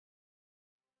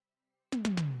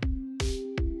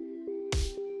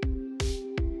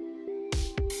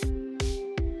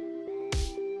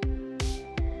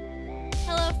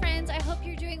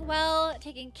doing well,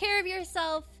 taking care of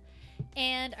yourself,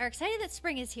 and are excited that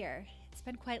spring is here. It's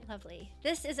been quite lovely.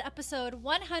 This is episode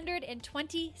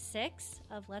 126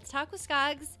 of Let's Talk with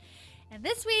Skogs. And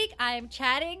this week I am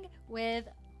chatting with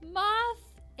Moth,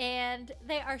 and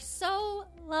they are so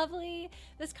lovely.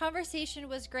 This conversation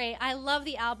was great. I love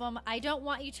the album. I Don't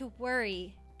Want You to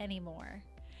Worry Anymore.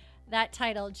 That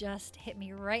title just hit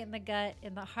me right in the gut,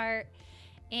 in the heart.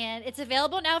 And it's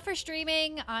available now for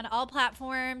streaming on all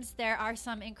platforms. There are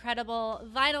some incredible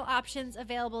vinyl options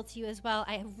available to you as well.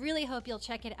 I really hope you'll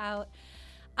check it out.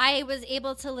 I was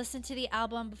able to listen to the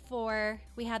album before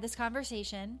we had this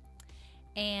conversation,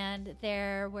 and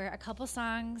there were a couple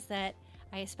songs that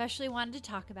I especially wanted to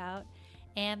talk about,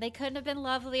 and they couldn't have been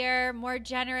lovelier, more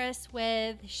generous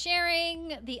with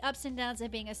sharing the ups and downs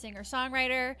of being a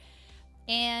singer-songwriter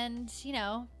and, you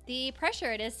know, the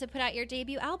pressure it is to put out your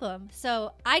debut album.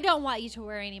 So I Don't Want You to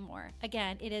Worry Anymore.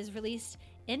 Again, it is released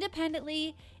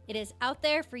independently. It is out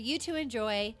there for you to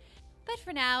enjoy. But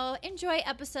for now, enjoy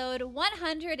episode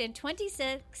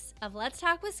 126 of Let's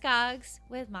Talk with Skogs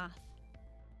with Moth.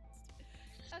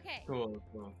 Okay. Cool.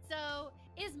 So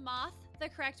is Moth the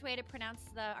correct way to pronounce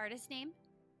the artist name?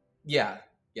 Yeah,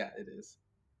 it is.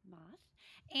 Moth.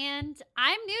 And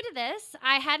I'm new to this.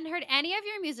 I hadn't heard any of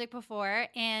your music before,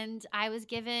 and I was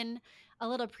given a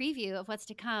little preview of what's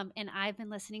to come, and I've been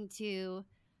listening to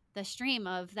the stream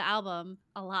of the album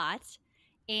a lot.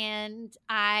 And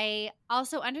I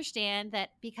also understand that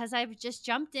because I've just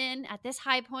jumped in at this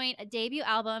high point, a debut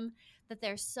album, that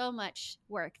there's so much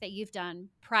work that you've done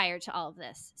prior to all of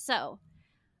this. So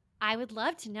I would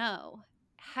love to know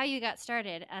how you got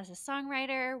started as a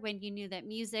songwriter, when you knew that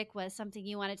music was something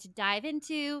you wanted to dive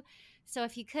into. So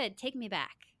if you could, take me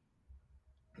back.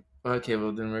 Okay,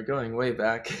 well then we're going way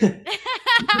back.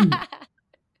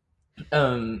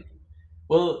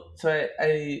 Well, so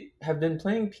I have been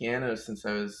playing piano since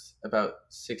I was about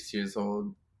 6 years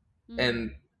old,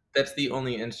 and that's the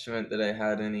only instrument that I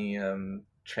had any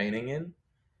training in.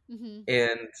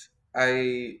 And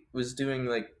I was doing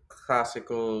like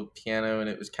classical piano, and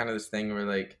it was kind of this thing where,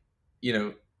 like, you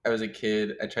know, I was a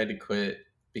kid. I tried to quit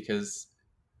because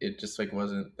it just like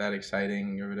wasn't that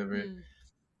exciting or whatever.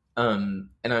 And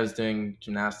I was doing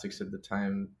gymnastics at the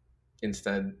time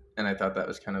instead, and I thought that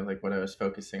was kind of like what I was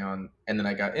focusing on. And then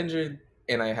I got injured,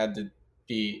 and I had to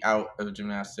be out of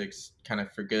gymnastics kind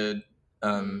of for good.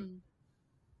 And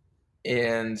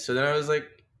so then I was like,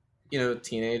 you know,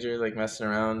 teenager, like messing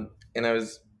around, and I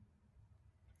was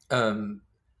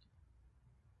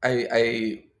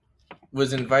I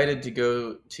was invited to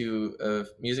go to a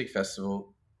music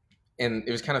festival, and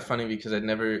it was kind of funny because I'd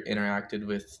never interacted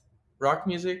with rock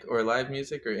music or live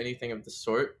music or anything of the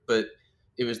sort, but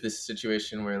it was this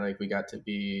situation where like we got to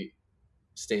be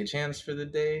stagehands for the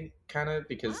day, kind of,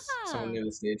 because someone knew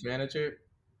the stage manager.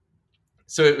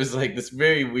 So it was like this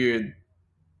very weird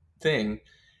thing.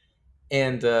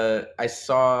 And I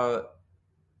saw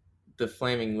the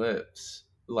Flaming Lips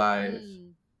live,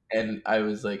 and I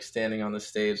was like standing on the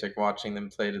stage, like watching them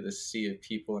play to this sea of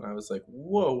people, and I was like,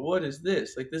 whoa, what is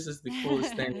this? Like, this is the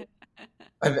coolest thing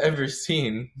I've ever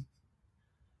seen.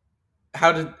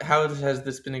 How has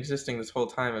this been existing this whole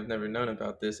time? I've never known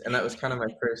about this. And that was kind of my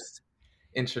first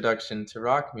introduction to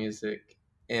rock music.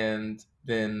 And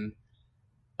then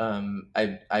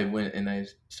I went and I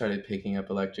started picking up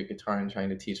electric guitar and trying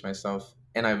to teach myself.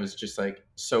 And I was just like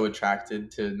so attracted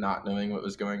to not knowing what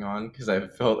was going on, because I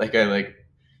felt like I like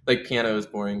piano was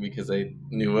boring because I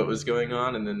knew what was going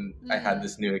on, and then I had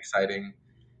this new exciting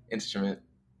instrument,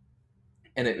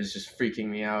 and it was just freaking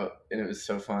me out, and it was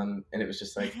so fun, and it was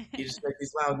just like, you just make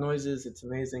these loud noises, it's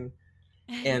amazing.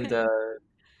 And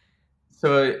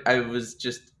so I was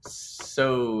just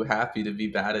so happy to be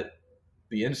bad at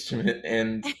the instrument,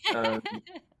 and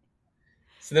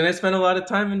so then I spent a lot of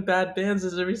time in bad bands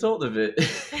as a result of it.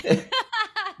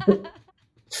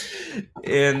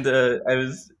 And I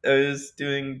was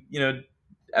doing, you know,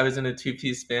 I was in a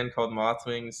 2-piece band called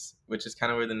Mothwings, which is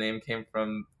kind of where the name came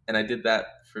from, and I did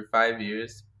that for 5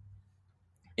 years.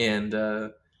 And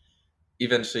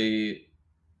eventually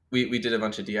we did a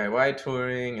bunch of DIY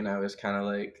touring, and I was kind of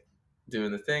like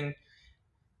doing the thing.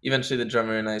 Eventually the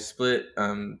drummer and I split,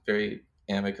 very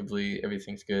amicably.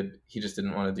 Everything's good. He just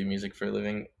didn't want to do music for a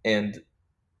living. And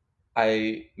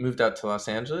I moved out to Los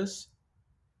Angeles.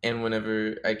 And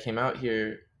whenever I came out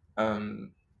here,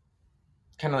 kind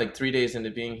of like 3 days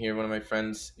into being here, one of my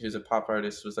friends who's a pop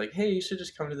artist was like, hey, you should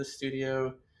just come to the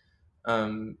studio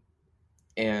and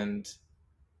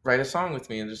write a song with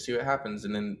me and just see what happens.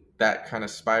 And then that kind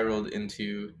of spiraled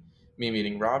into me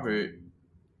meeting Robert,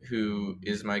 who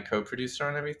is my co-producer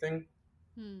on everything.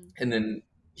 And then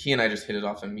he and I just hit it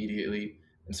off immediately.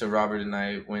 And so Robert and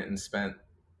I went and spent,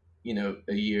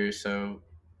 a year or so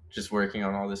just working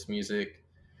on all this music.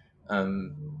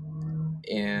 And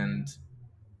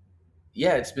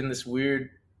yeah, it's been this weird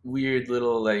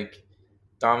little like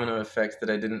domino effect that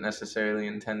I didn't necessarily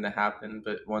intend to happen,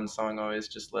 but one song always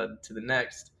just led to the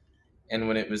next. And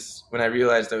when I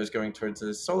realized I was going towards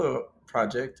a solo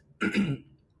project,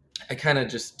 I kind of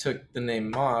just took the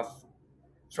name Moth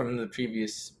from the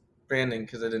previous branding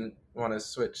because I didn't want to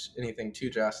switch anything too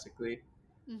drastically.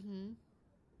 Mm-hmm.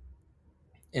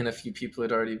 And a few people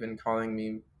had already been calling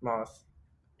me Moth.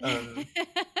 Um,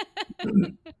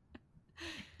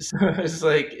 so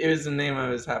it was a name I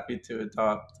was happy to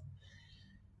adopt.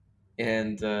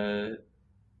 And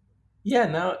yeah,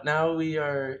 now we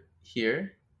are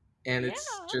here, and Yeah.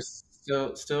 it's just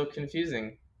still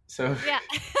confusing. So Yeah.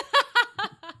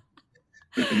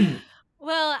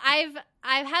 Well, I've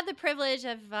had the privilege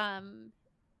of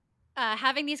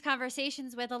having these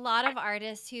conversations with a lot of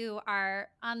artists who are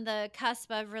on the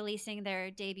cusp of releasing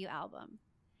their debut album.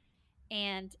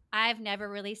 And I've never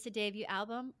released a debut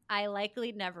album. I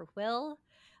likely never will,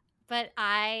 but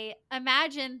I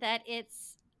imagine that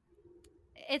it's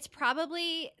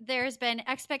probably there's been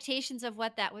expectations of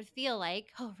what that would feel like.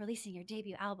 Oh, releasing your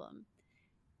debut album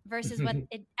versus what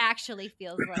it actually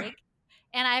feels like.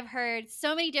 And I've heard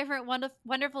so many different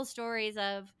wonderful stories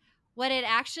of what it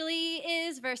actually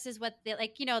is versus what the,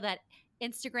 like, that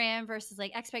Instagram versus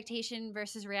like expectation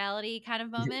versus reality kind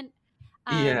of moment.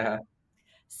 yeah.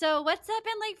 So what's that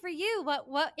been like for you?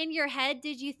 What in your head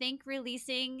did you think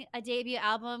releasing a debut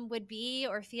album would be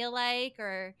or feel like,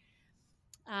 or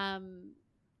um,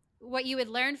 what you would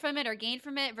learn from it or gain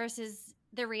from it versus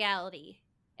the reality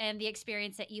and the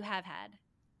experience that you have had?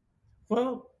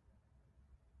 Well,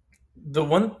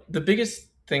 the biggest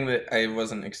thing that I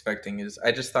wasn't expecting is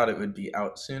I just thought it would be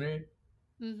out sooner.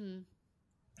 Mm-hmm.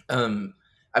 Um,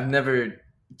 I've never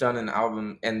done an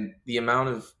album, and the amount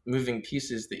of moving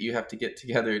pieces that you have to get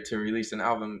together to release an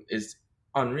album is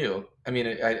unreal. I mean,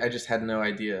 I just had no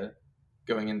idea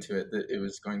going into it that it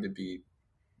was going to be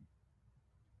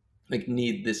like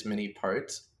need this many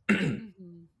parts.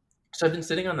 Mm-hmm. So I've been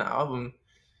sitting on the album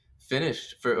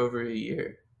finished for over a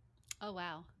year. Oh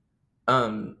wow.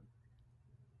 Um,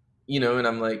 and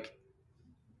I'm like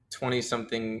 20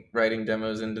 something writing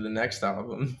demos into the next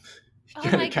album. Oh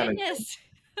kind my of kind of goodness.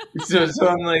 so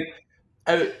I'm like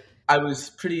I I was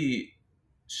pretty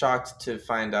shocked to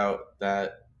find out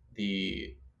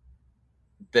the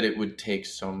that it would take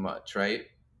so much, right?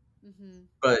 Mm-hmm.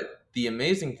 But the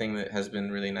amazing thing that has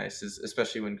been really nice is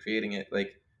especially when creating it,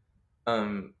 like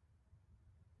um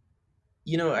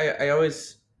I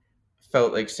always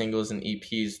felt like singles and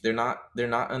EPs, they're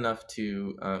not enough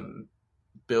to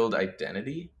build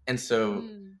identity. And so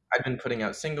Mm. I've been putting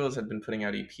out singles, I've been putting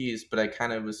out EPs, but I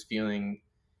kind of was feeling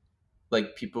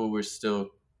like people were still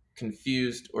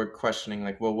confused or questioning,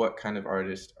 like, well, what kind of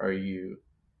artist are you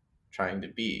trying to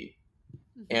be?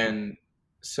 Mm-hmm. And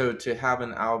so to have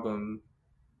an album,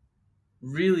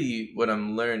 really what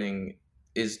I'm learning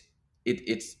is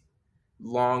it's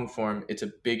long form, it's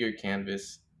a bigger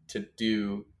canvas to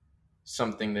do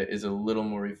something that is a little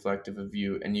more reflective of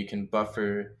you, and you can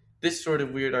buffer this sort of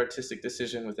weird artistic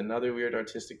decision with another weird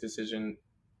artistic decision,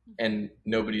 Mm-hmm. and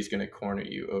nobody's going to corner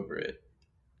you over it.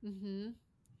 Mm-hmm.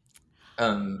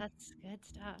 um, That's good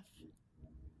stuff.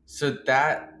 so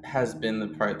that has been the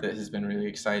part that has been really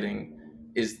exciting,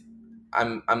 is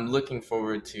I'm looking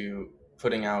forward to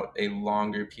putting out a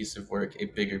longer piece of work, a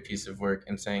bigger piece of work,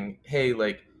 and saying, hey,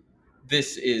 like,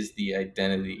 this is the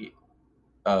identity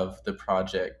of the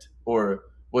project, or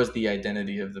was the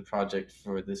identity of the project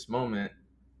for this moment.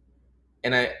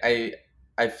 And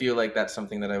I feel like that's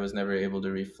something that I was never able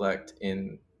to reflect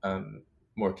in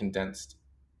more condensed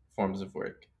forms of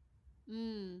work.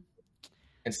 Mm.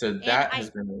 And so And that has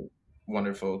been a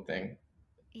wonderful thing.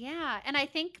 yeah, and I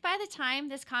think by the time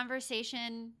this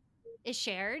conversation is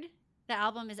shared, the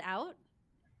album is out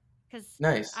because it's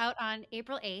Nice. out on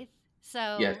April 8th.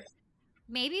 Yes. So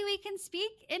maybe we can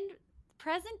speak in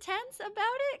present tense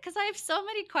about it because I have so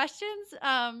many questions.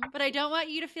 But I don't want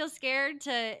you to feel scared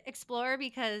to explore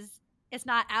because it's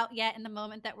not out yet in the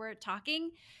moment that we're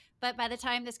talking. But by the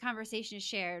time this conversation is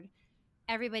shared,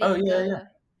 everybody Oh can yeah, go yeah.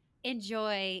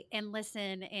 enjoy and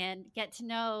listen and get to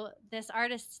know this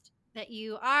artist that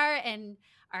you are and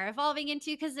are evolving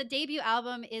into, because the debut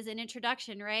album is an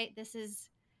introduction, right? This is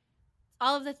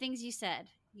all of the things you said.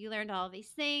 You learned all of these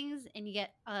things and you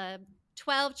get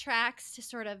 12 tracks to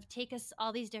sort of take us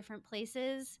all these different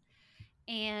places.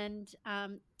 And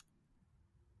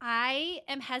I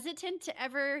am hesitant to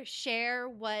ever share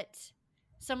what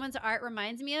someone's art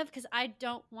reminds me of because I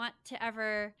don't want to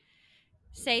ever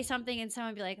say something and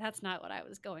someone be like, that's not what I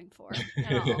was going for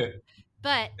at all.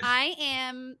 But I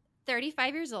am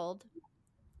 35 years old.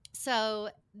 So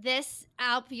this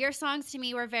album, your songs to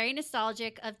me were very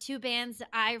nostalgic of two bands that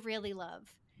I really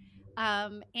love.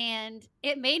 And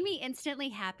it made me instantly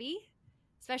happy,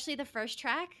 especially the first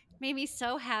track made me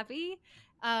so happy.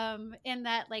 In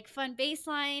that like fun bass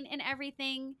line and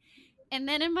everything. And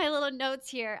then in my little notes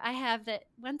here, I have that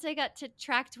once I got to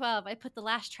track 12, I put the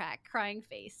last track, Crying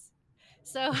Face.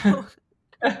 So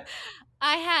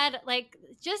I had like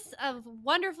just a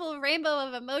wonderful rainbow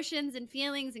of emotions and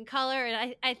feelings and color.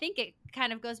 And I think it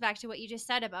kind of goes back to what you just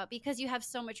said about because you have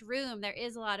so much room, there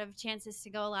is a lot of chances to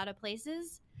go a lot of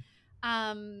places.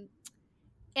 Um,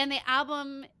 and the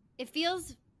album, it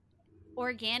feels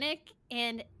organic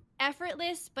and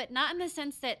effortless, but not in the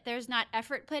sense that there's not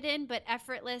effort put in, but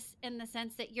effortless in the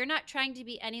sense that you're not trying to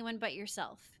be anyone but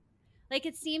yourself. Like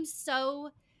it seems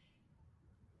so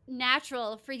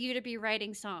natural for you to be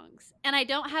writing songs. And I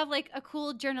don't have like a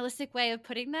cool journalistic way of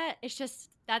putting that. It's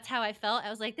just that's how I felt. I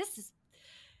was like,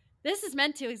 this is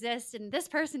meant to exist and this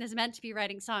person is meant to be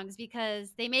writing songs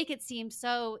because they make it seem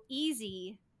so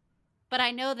easy, but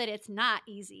I know that it's not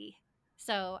easy.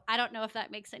 So I don't know if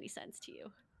that makes any sense to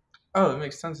you. Oh, it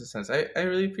makes tons of sense. I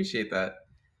really appreciate that.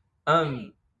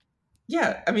 Hey. Um,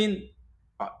 yeah, I mean,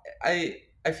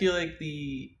 I feel like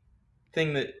the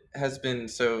thing that has been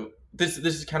so this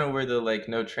is kind of where the like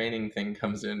no training thing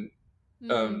comes in.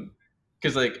 Mm-hmm.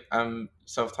 Because like I'm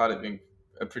self-taught at being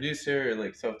a producer, or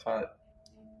like self-taught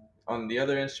on the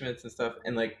other instruments and stuff,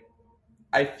 and like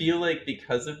I feel like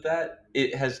because of that,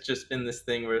 it has just been this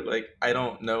thing where like I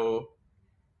don't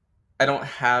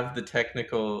have the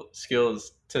technical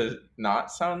skills to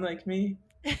not sound like me.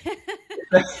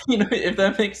 You know, if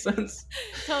that makes sense.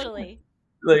 Totally.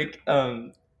 Like,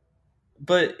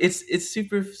 but it's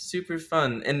super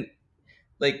fun and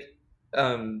like,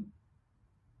 um,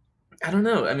 I don't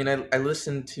know. I mean, I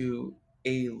listen to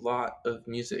a lot of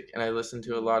music and I listen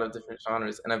to a lot of different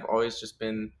genres, and I've always just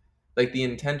been like the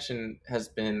intention has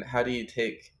been how do you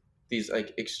take these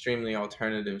like extremely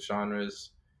alternative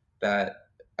genres that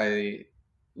I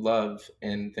love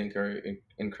and think are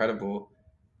incredible,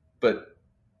 but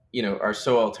you know are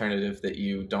so alternative that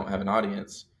you don't have an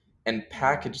audience, and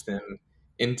Mm-hmm. package them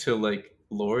into like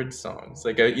Lorde songs.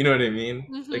 Like you know what I mean?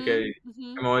 Like Mm-hmm.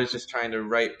 Mm-hmm. I'm always just trying to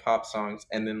write pop songs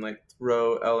and then like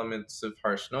throw elements of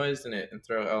harsh noise in it and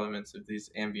throw elements of these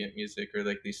ambient music or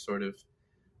like these sort of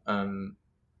um,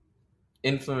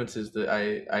 influences that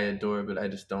I adore, but I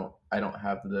don't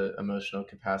have the emotional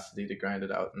capacity to grind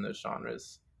it out in those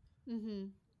genres.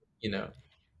 Mm-hmm. You know?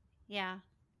 Yeah.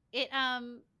 It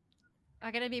I'm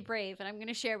gonna be brave and I'm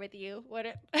gonna share with you what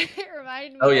it, it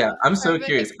reminded Oh me yeah, of I'm our so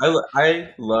curious.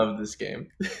 I love this game.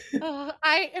 oh,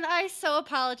 I so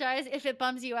apologize if it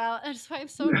bums you out. That's why I'm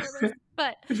so nervous.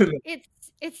 But it's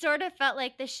it sort of felt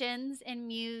like the Shins and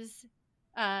Muse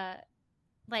uh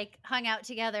like hung out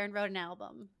together and wrote an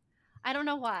album. I don't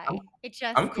know I'm, why. It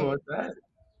I'm just cool did. with that.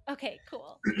 Okay,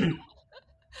 cool.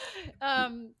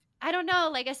 I don't know,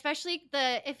 like especially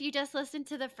the if you just listen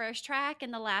to the first track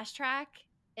and the last track,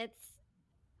 it's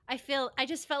I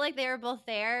just felt like they were both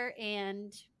there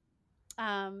and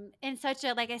in such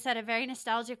a like I said a very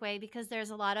nostalgic way because there's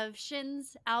a lot of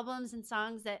Shins albums and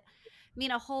songs that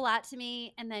mean a whole lot to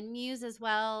me and then Muse as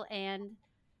well and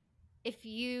if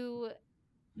you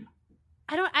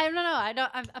I don't know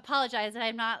I apologize that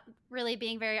I'm not really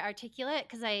being very articulate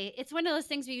because I it's one of those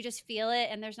things where you just feel it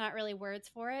and there's not really words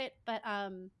for it but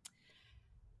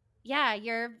yeah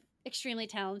you're extremely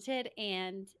talented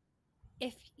and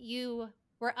if you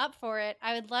were up for it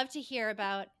I would love to hear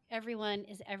about Everyone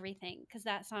Is Everything because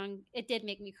that song it did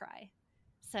make me cry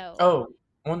so Oh,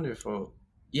 wonderful.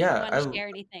 if you Yeah, want to I share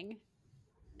anything.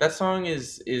 that song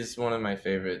is one of my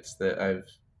favorites that I've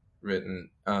written.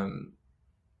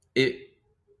 It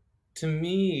to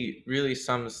me really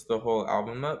sums the whole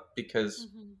album up because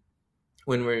Mm-hmm.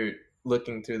 when we're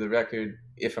looking through the record,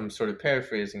 if I'm sort of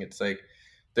paraphrasing, it's like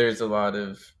there's a lot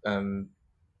of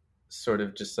sort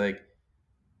of just like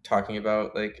talking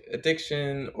about like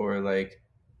addiction or like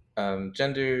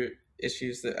gender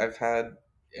issues that I've had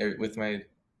with my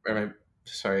or my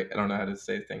sorry, I don't know how to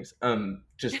say things.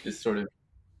 Just this sort of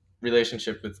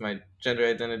relationship with my gender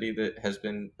identity that has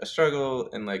been a struggle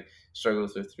and like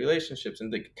struggles with relationships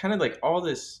and like kind of like all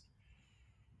this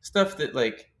stuff that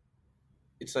like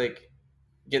it's like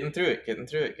getting through it, getting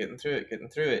through it, getting through it, getting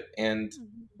through it. And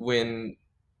Mm-hmm. when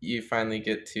you finally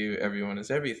get to Everyone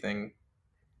Is Everything,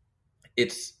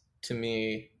 it's to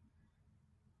me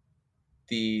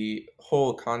the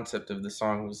whole concept of the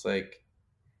song was like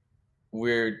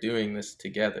we're doing this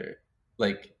together.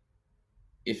 Like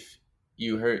if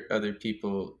you hurt other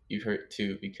people, you hurt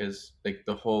too, because like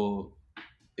the whole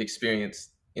experience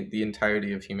in the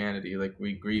entirety of humanity, like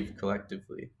we grieve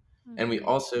collectively, and we Mm-hmm.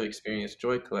 also experience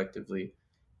joy collectively,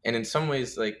 and in some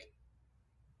ways, like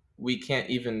we can't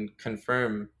even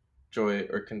confirm joy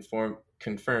or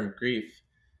confirm grief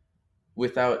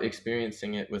without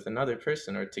experiencing it with another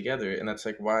person or together. And that's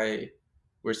like why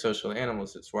we're social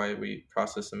animals. It's why we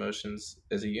process emotions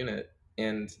as a unit.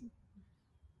 And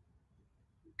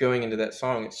going into that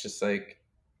song, it's just like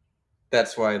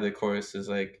that's why the chorus is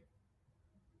like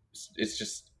it's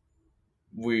just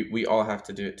we all have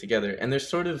to do it together. And there's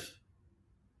sort of,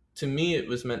 to me, it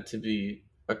was meant to be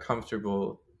a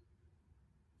comfortable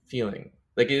feeling.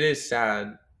 Like it is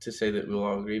sad to say that we'll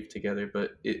all grieve together,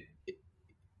 but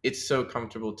it's so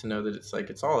comfortable to know that it's like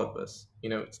it's all of us. You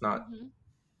know, it's not Mm-hmm.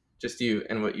 just you,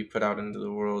 and what you put out into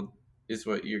the world is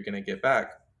what you're going to get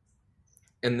back.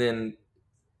 And then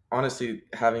honestly,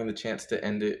 having the chance to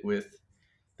end it with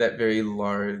that very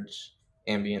large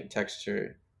ambient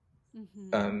texture,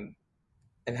 Mm-hmm. um,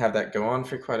 and have that go on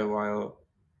for quite a while,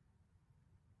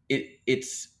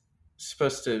 it's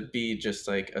supposed to be just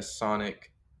like a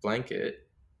sonic blanket,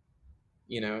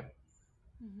 you know.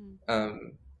 Mm-hmm.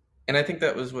 um, and I think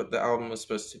that was what the album was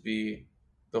supposed to be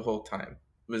the whole time,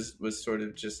 was sort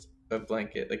of just a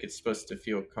blanket. Like it's supposed to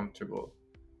feel comfortable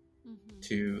Mm-hmm.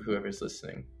 to whoever's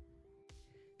listening.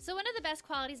 So, one of the best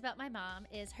qualities about my mom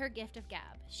is her gift of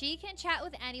gab. She can chat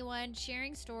with anyone,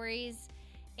 sharing stories.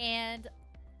 And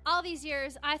all these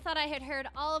years, I thought I had heard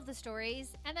all of the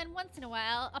stories. And then once in a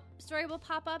while, a story will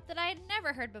pop up that I had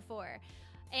never heard before.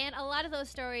 And a lot of those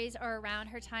stories are around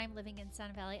her time living in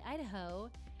Sun Valley, Idaho,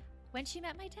 when she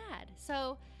met my dad.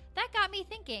 So, that got me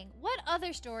thinking, what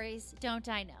other stories don't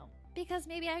I know? Because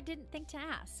maybe I didn't think to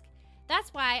ask.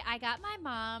 That's why I got my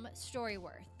mom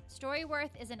Storyworth. Storyworth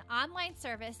is an online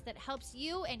service that helps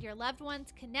you and your loved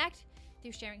ones connect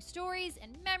through sharing stories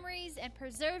and memories and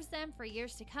preserves them for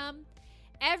years to come.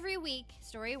 Every week,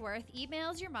 Storyworth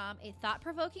emails your mom a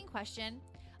thought-provoking question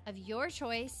of your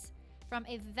choice from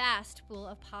a vast pool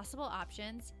of possible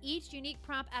options. Each unique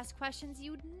prompt asks questions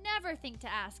you would never think to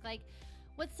ask, like,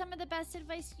 what's some of the best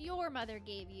advice your mother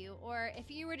gave you? Or if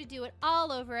you were to do it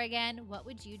all over again, what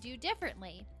would you do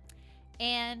differently?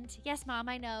 And yes, Mom,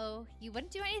 I know you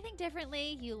wouldn't do anything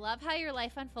differently. You love how your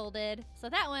life unfolded. So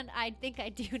that one, I think I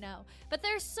do know. But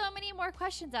there's so many more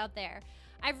questions out there.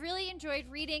 I've really enjoyed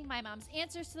reading my mom's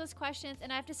answers to those questions,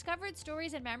 and I've discovered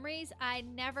stories and memories I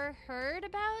never heard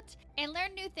about and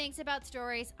learned new things about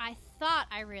stories I thought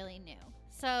I really knew.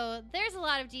 So there's a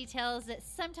lot of details that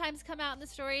sometimes come out in the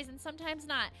stories and sometimes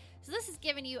not. So this has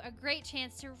given you a great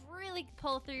chance to really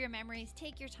pull through your memories,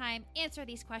 take your time, answer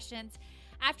these questions.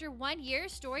 After 1 year,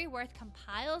 Storyworth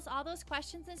compiles all those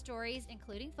questions and stories,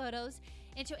 including photos,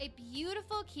 into a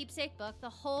beautiful keepsake book the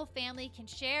whole family can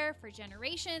share for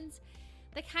generations.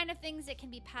 The kind of things that can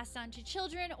be passed on to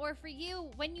children, or for you,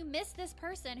 when you miss this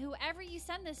person, whoever you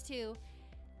send this to,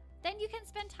 then you can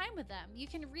spend time with them. You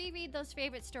can reread those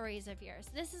favorite stories of yours.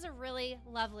 This is a really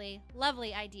lovely,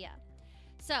 lovely idea.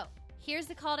 So, here's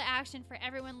the call to action for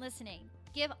everyone listening.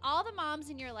 Give all the moms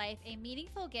in your life a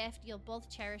meaningful gift you'll both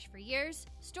cherish for years.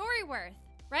 Storyworth.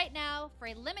 Right now, for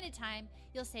a limited time,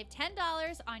 you'll save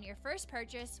 $10 on your first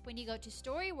purchase when you go to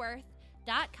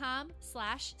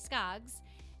storyworth.com/scogs,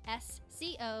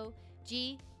 SCOGGS.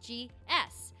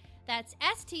 That's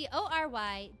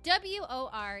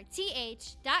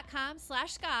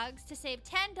STORYWORTH.com/scogs to save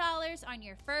 $10 on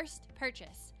your first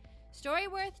purchase.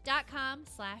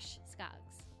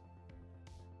 Storyworth.com/scogs.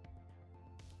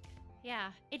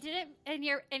 Yeah, it didn't, and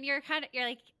you're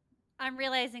like, I'm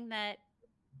realizing that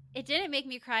it didn't make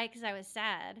me cry because I was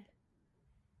sad.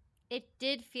 It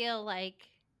did feel like,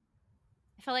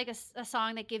 I felt like a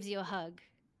song that gives you a hug,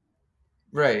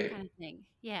 Right. kind of thing.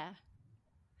 Yeah.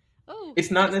 Oh,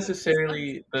 It's I not just got goosebumps.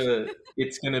 necessarily the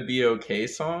 "It's Gonna Be Okay"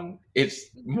 song.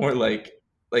 It's more like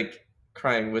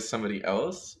crying with somebody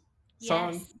else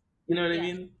song. Yes. You know what I Yes.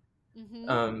 mean? Mm-hmm.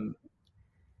 Um,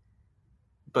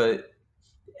 but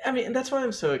I mean, and that's why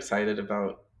I'm so excited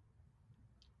about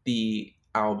the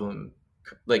album,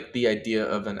 like the idea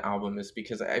of an album, is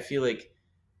because I feel like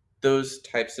those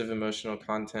types of emotional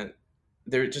content,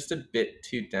 they're just a bit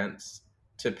too dense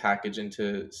to package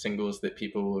into singles that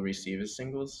people will receive as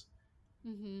singles,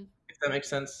 Mm-hmm. if that makes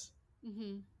sense.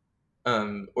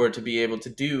 Mm-hmm. Or to be able to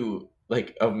do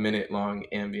like a minute long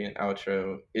ambient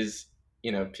outro is,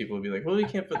 people will be like, well, we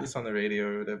can't put this on the radio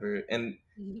or whatever. And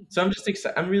so I'm just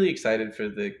excited. I'm really excited for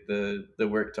the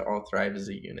work to all thrive as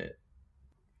a unit.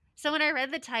 So when I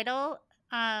read the title,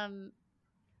 um,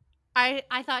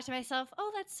 I thought to myself,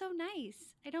 "Oh, that's so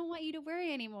nice. I don't want you to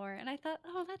worry anymore." And I thought,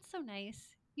 "Oh, that's so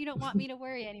nice. You don't want me to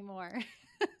worry anymore."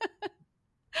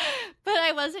 But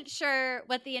I wasn't sure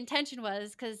what the intention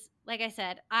was because, like I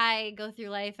said, I go through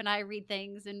life and I read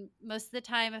things, and most of the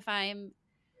time, if I'm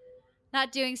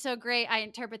not doing so great, I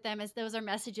interpret them as those are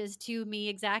messages to me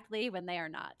exactly when they are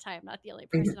not. I am not the only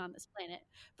person on this planet.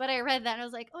 But I read that and I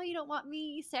was like, "Oh, you don't want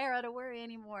me, Sarah, to worry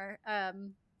anymore."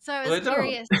 So I Well, was I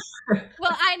don't. curious.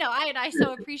 Well, I know, I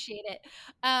so appreciate it.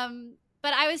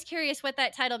 But I was curious what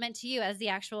that title meant to you as the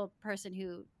actual person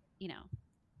who, you know,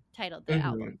 titled the Mhm.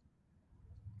 album.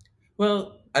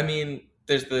 Well, I mean,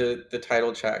 there's the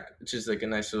title track, which is like a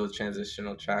nice little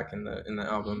transitional track in the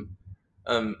Mm-hmm. album.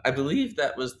 I believe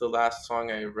that was the last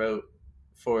song I wrote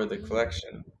for the Mm-hmm.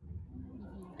 collection,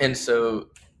 and so,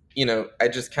 I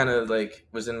just kind of like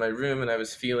was in my room and I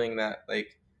was feeling that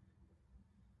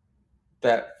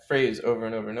phrase over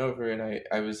and over and over, and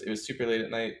it was super late at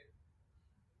night,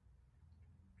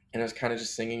 and I was kind of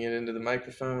just singing it into the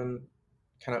microphone,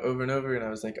 kind of over and over, and I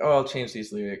was like, oh, I'll change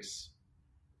these lyrics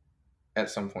at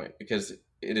some point because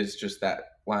it is just that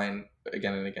line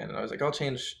again and again. And I was like, I'll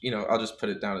change, I'll just put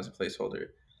it down as a placeholder.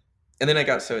 And then I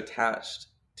got so attached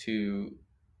to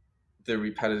the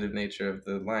repetitive nature of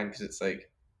the line because it's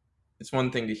like, it's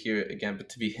one thing to hear it again, but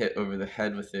to be hit over the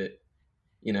head with it,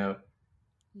 you know,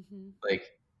 Mm-hmm.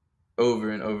 like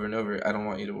over and over and over, I don't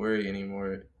want you to worry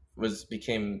anymore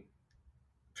became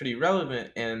pretty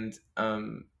relevant. And,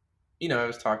 I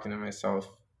was talking to myself,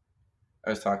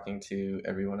 I was talking to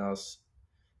everyone else.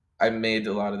 I made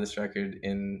a lot of this record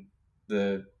in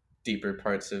the deeper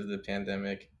parts of the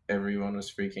pandemic. Everyone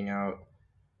was freaking out.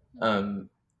 Um,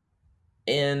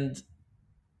 and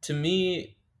to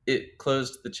me, it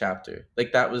closed the chapter.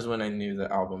 Like that was when I knew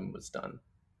the album was done.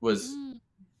 Was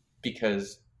Mm-hmm.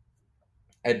 because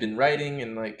I'd been writing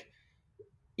and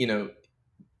you know,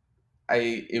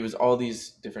 it was all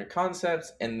these different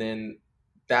concepts and then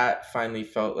that finally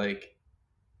felt like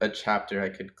a chapter I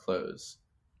could close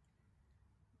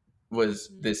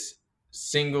was Mm-hmm. this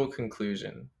single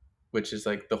conclusion, which is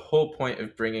like the whole point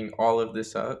of bringing all of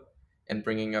this up and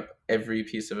bringing up every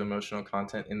piece of emotional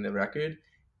content in the record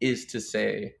is to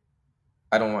say,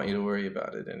 I don't want you to worry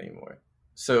about it anymore.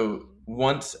 So Mm-hmm.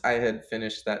 once I had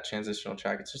finished that transitional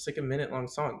track, it's just like a minute long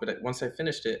song, but once I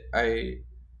finished it,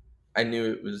 I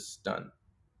knew it was done,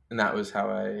 and that was how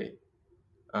I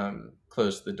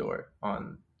closed the door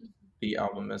on the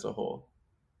album as a whole.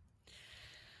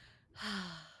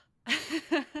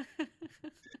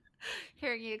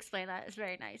 Hearing you explain that is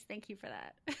very nice. Thank you for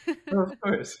Oh, that. of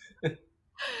course.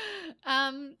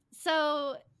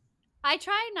 So I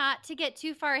try not to get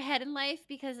too far ahead in life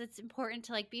because it's important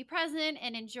to like be present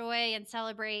and enjoy and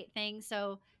celebrate things.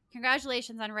 So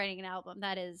congratulations on writing an album.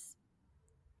 That is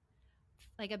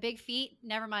like a big feat.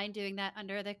 Never mind doing that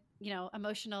under the,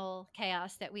 emotional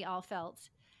chaos that we all felt.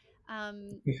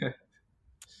 Um,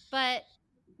 but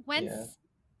Yeah. once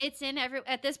it's in every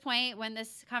at this point when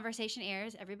this conversation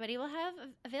airs, everybody will have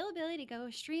availability to go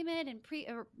stream it and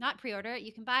or not pre-order it.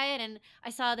 You can buy it, and I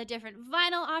saw the different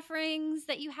vinyl offerings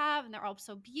that you have, and they're all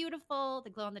so beautiful. The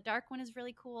glow in the dark one is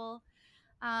really cool.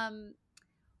 Um,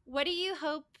 what do you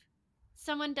hope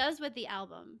someone does with the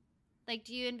album? Like,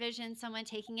 do you envision someone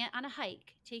taking it on a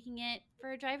hike, taking it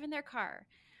for a drive in their car,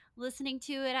 listening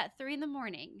to it at 3 in the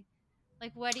morning?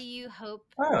 Like, what do you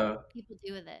hope Oh, people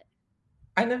do with it?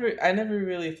 I never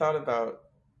really thought about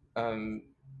um,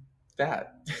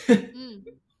 that. Mm.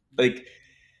 Like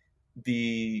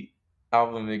the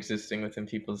album existing within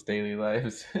people's daily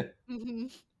lives. Hmm.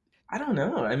 I don't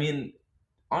know. I mean,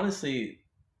 honestly,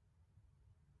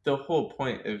 the whole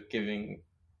point of giving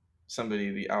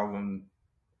somebody the album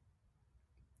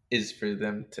is for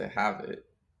them to have it.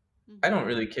 I don't Hmm.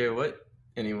 really care what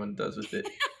anyone does with it.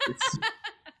 It's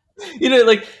you know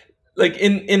like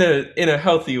in a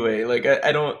healthy way. Like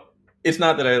I don't it's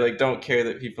not that I like don't care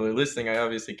that people are listening. I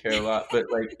obviously care a lot, but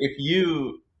like if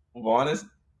you want to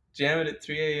jam it at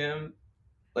 3 a.m.,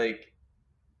 like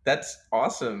that's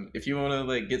awesome. If you want to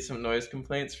like get some noise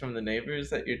complaints from the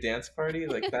neighbors at your dance party,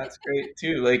 like that's great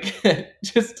too. Like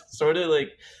just sort of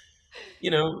like,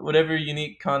 whatever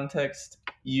unique context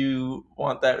you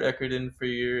want that record in for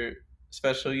your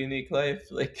special unique life.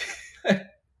 Like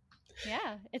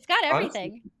Yeah, it's got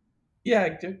honestly, everything.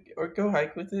 yeah, or go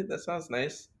hike with it. That sounds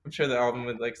nice. I'm sure the album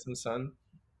would like some sun,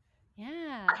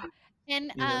 Yeah.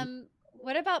 And you know.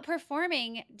 what about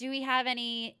performing? Do we have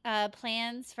any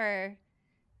plans for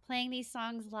playing these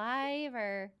songs live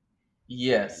or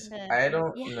Yes, getting the I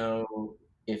don't Yeah. know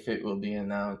if it will be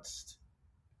announced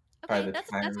by Okay, the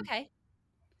that's time okay.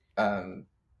 um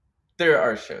there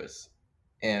are shows,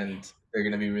 and they're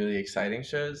going to be really exciting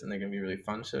shows, and they're going to be really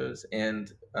fun shows,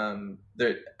 and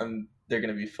they're going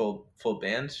to be full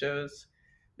band shows,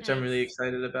 which I'm really Nice.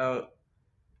 excited about.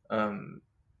 Um,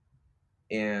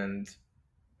 and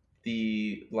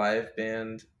the live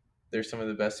band, they're some of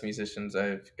the best musicians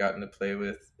I've gotten to play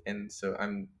with, and so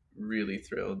I'm really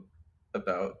thrilled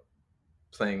about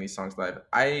playing these songs live.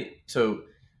 So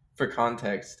for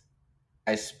context,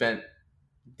 I spent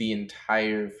the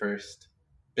entire first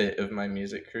bit of my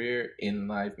music career in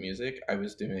live music. I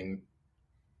was doing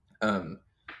um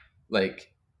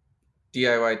like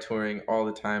DIY touring all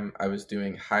the time. I was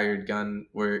doing hired gun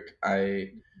work.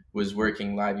 I was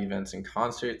working live events and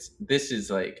concerts. This is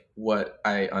like what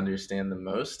I understand the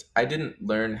most. I didn't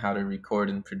learn how to record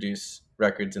and produce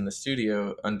records in the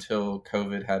studio until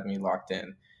COVID had me locked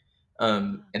in.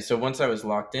 And so once I was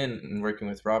locked in and working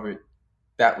with Robert,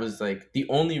 that was like the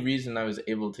only reason I was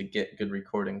able to get good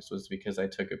recordings was because I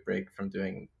took a break from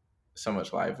doing so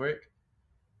much live work.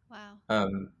 Wow.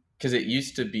 Because it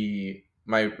used to be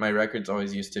my records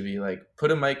always used to be like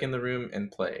put a mic in the room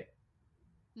and play.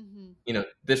 Mm-hmm.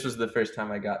 This was the first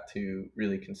time I got to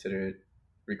really consider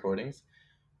recordings.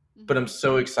 But I'm Mm-hmm.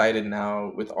 so excited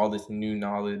now with all this new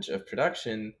knowledge of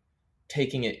production,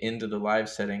 taking it into the live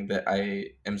setting that I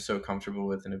am so comfortable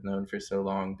with and have known for so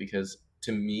long. Because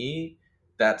to me,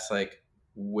 that's like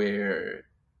where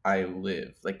I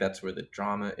live. Like that's where the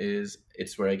drama is.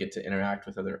 It's where I get to interact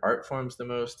with other art forms the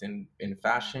most in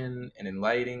fashion and in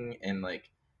lighting and like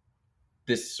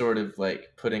this sort of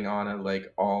like putting on a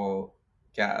like all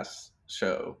gas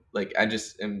show. Like I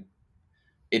just am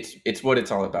it's what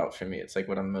it's all about for me. It's like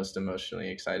what I'm most emotionally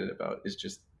excited about is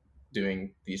just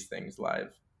doing these things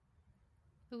live.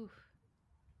 Ooh.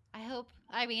 I hope.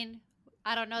 I mean,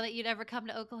 I don't know that you'd ever come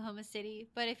to Oklahoma City,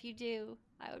 but if you do,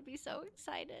 I would be so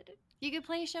excited. You could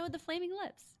play a show with the Flaming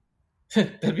Lips.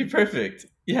 That'd be perfect.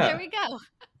 There Yeah. we go.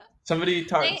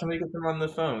 They, Somebody get them on the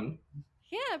phone.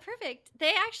 yeah, perfect.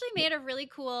 They actually made a really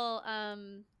cool.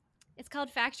 It's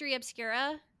called Factory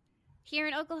Obscura here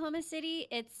in Oklahoma City.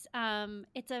 It's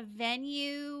a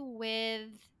venue with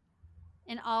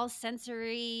an all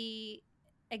sensory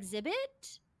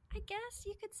exhibit, I guess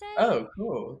you could say. Oh,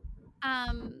 cool.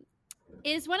 Um,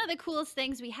 is one of the coolest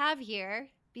things we have here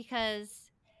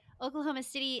because Oklahoma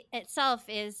City itself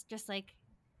is just like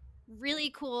really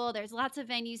cool. There's lots of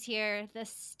venues here. The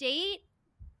state,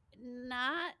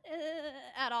 not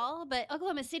at all, but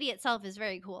Oklahoma City itself is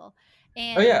very cool.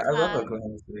 Oh yeah, And I love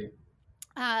Oklahoma City.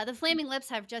 the Flaming Lips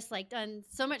have just like done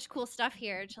so much cool stuff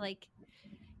here to like,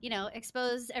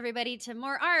 expose everybody to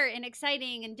more art and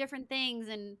exciting and different things.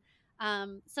 And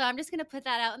so I'm just going to put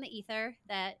that out in the ether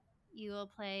that you will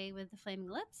play with the Flaming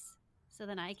Lips so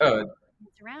then I can Oh,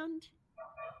 dance around.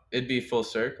 it'd be full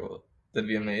circle. That'd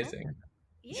be There you go. amazing.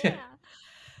 Yeah.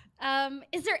 Yeah.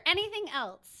 Is there anything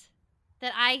else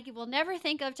that I will never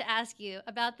think of to ask you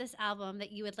about this album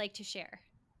that you would like to share?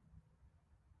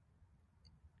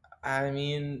 I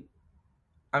mean,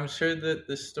 I'm sure that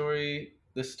the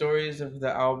stories of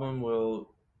the album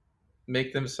will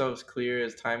make themselves clear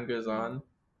as time goes Mm-hmm. on,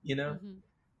 you know?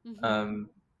 Mm-hmm. Um,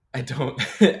 I don't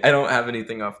I don't have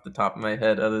anything off the top of my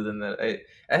head other than that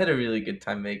I had a really good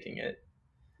time making it.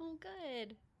 Oh,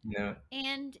 good. You know?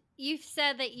 And you've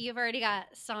said that you've already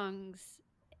got songs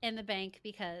in the bank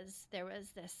because there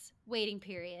was this waiting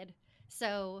period.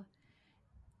 So,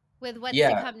 with what's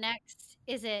to Yeah. come next,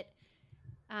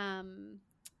 um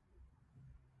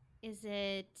is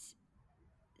it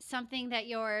something that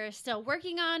you're still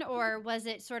working on, or was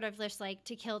it sort of just like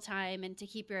to kill time and to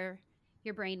keep your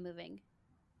brain moving?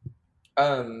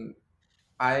 Um,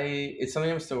 it's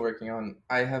something I'm still working on.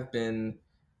 I have been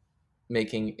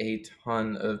making a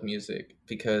ton of music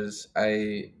because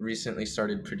I recently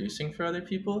started producing for other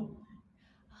people.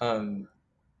 Um,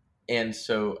 and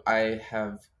so I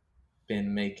have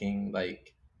been making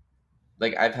like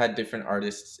I've had different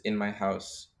artists in my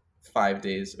house 5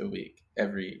 days a week,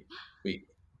 every week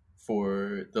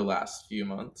for the last few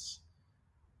months.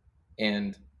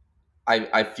 And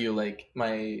I feel like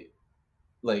my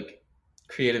like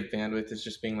creative bandwidth is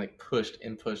just being like pushed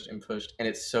and pushed and pushed, and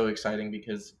it's so exciting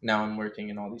because now I'm working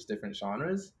in all these different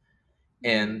genres,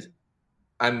 and Mm.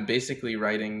 I'm basically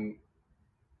writing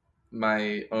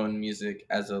my own music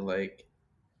as a like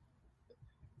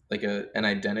an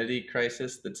identity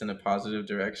crisis that's in a positive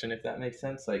direction, if that makes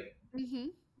sense. Like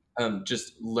Mm-hmm.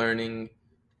 just learning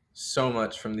so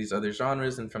much from these other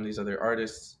genres and from these other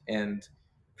artists and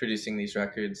producing these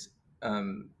records,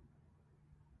 um,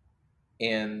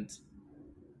 and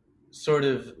sort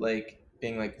of like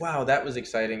being like, wow, that was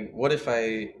exciting. What if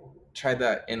I tried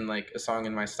that in like a song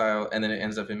in my style, and then it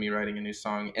ends up in me writing a new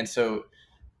song? And so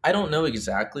I don't know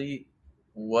exactly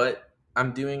what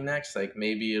I'm doing next. Like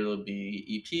maybe it'll be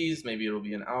EPs, maybe it'll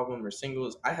be an album or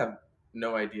singles. I have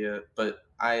no idea, but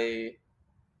I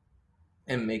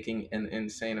am making an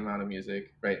insane amount of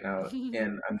music right now,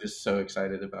 and I'm just so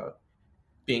excited about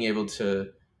being able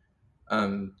to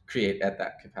create at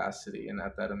that capacity and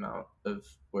at that amount of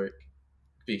work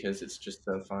because it's just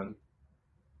so fun.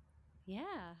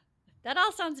 Yeah. That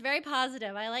all sounds very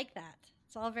positive. I like that.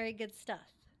 It's all very good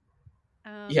stuff.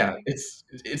 Yeah, Um, it's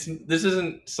this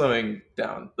isn't slowing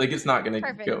down. Like it's not gonna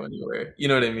Perfect. go anywhere. You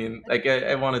know what I mean? Like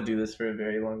I want to do this for a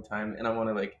very long time, and I want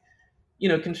to like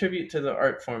contribute to the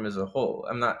art form as a whole.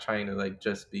 I'm not trying to like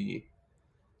just be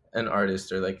an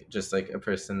artist or like just like a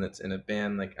person that's in a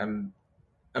band. Like I'm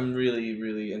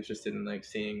really interested in like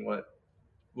seeing what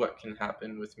can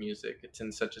happen with music. It's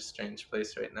in such a strange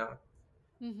place right now.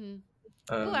 Mm-hmm.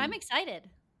 Ooh, I'm Um,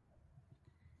 excited.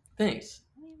 Thanks.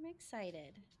 I'm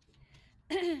excited.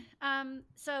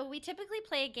 So we typically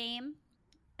play a game,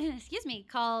 excuse me,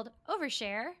 called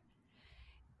Overshare.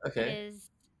 It Okay.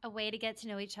 is a way to get to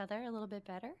know each other a little bit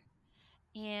better.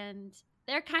 And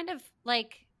they're kind of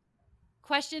like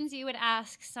questions you would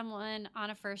ask someone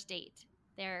on a first date.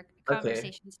 They're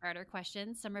Okay. conversation starter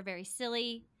questions. Some are very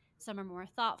silly, some are more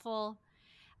thoughtful.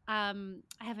 I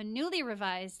have a newly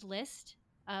revised list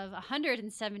of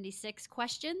 176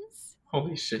 questions.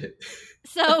 Holy shit.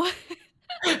 So,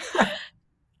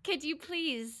 could you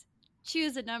please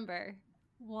choose a number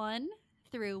 1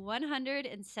 through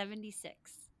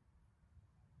 176?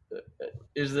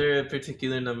 Is there a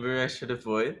particular number I should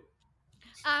avoid?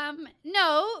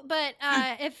 No, but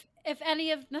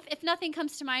if nothing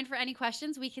comes to mind for any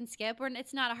questions, we can skip.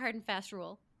 It's not a hard and fast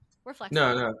rule. We're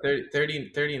No, flexible. no.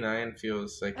 39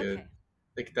 feels like Okay.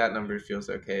 that number feels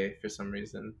okay for some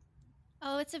reason.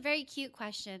 Oh, it's a very cute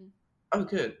question. Oh,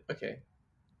 good. Okay.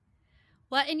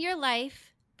 What in your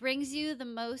life brings you the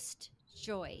most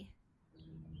joy?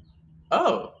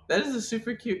 Oh, that is a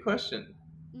super cute question.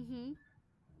 Mm-hmm.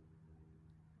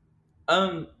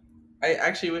 Um, I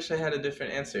actually wish I had a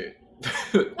different answer,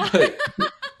 but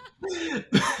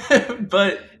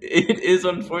but it is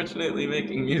unfortunately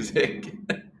making music.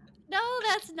 No,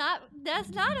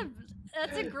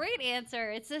 that's a great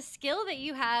answer. It's a skill that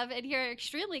you have and you're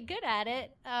extremely good at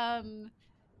it.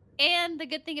 And the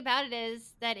good thing about it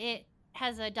is that it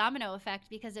has a domino effect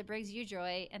because it brings you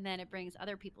joy and then it brings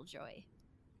other people joy.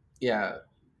 Yeah.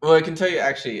 Well, I can tell you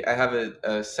actually, I have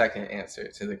a second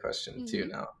answer to the question too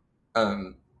Mm-hmm. now.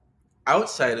 Um,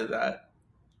 Outside of that,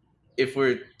 if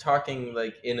we're talking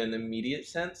like in an immediate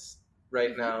sense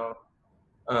right Mm-hmm. now,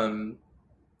 um,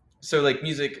 so like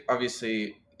music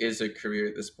obviously is a career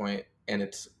at this point and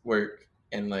it's work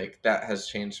and like that has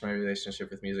changed my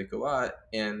relationship with music a lot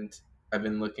and I've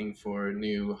been looking for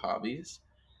new hobbies.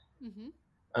 Mm-hmm.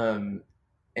 Um,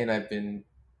 and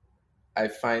I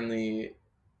finally,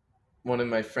 one of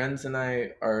my friends and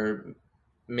I are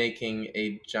making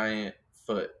a giant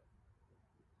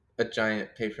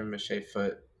paper mache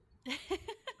foot.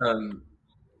 Um,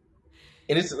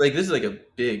 and it's like this is like a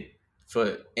big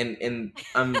foot, and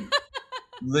I'm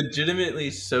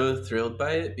legitimately so thrilled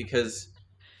by it because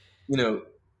you know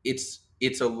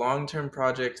it's a long term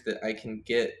project that I can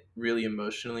get really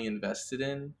emotionally invested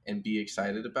in and be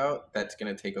excited about. That's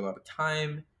going to take a lot of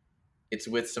time. It's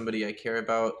with somebody I care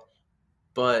about,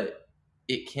 but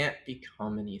it can't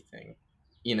become anything.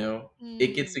 You know,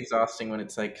 it gets Mm. exhausting when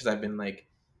it's like because I've been like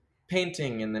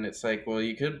painting and then it's like well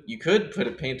you could put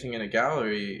a painting in a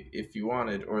gallery if you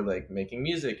wanted or like making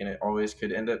music and it always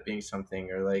could end up being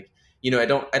something or like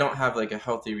I don't have like a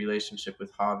healthy relationship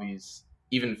with hobbies.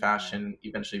 Even Yeah. fashion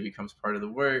eventually becomes part of the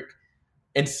work,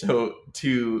 and so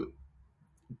to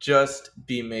just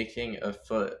be making a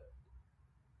foot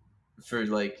for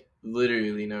like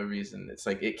literally no reason, it's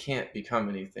like it can't become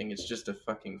anything, it's just a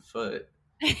fucking foot,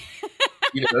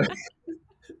 you know.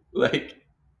 Like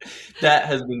that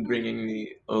has been bringing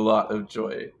me a lot of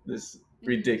joy. This Mm-hmm.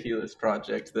 ridiculous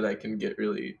project that I can get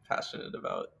really passionate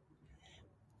about.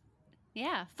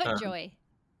 Yeah, foot Um, joy.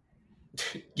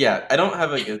 yeah, I don't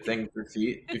have like a thing for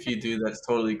feet. If you do, that's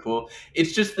totally cool.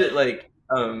 It's just that like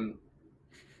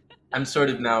I'm sort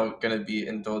of now gonna be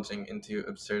indulging into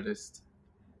absurdist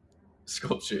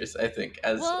sculptures. I think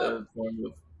as Well, a form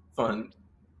of fun.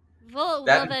 well,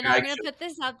 That and then I'm drag gonna show. put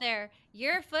this out there.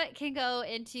 Your foot can go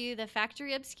into the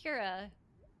Factory Obscura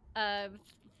uh,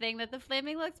 thing that the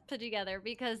Flaming Lips put together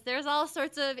because there's all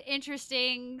sorts of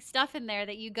interesting stuff in there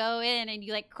that you go in and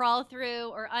you like crawl through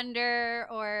or under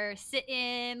or sit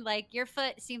in. Like your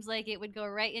foot seems like it would go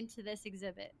right into this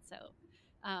exhibit. So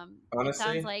it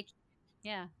sounds Honestly, like,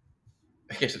 yeah.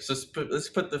 okay, so let's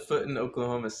put the foot in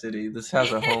Oklahoma City. This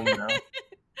has a home now.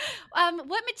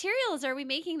 What materials are we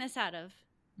making this out of?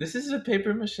 This is a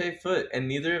paper mache foot, and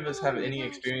neither of us Oh have my any gosh.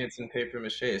 experience in paper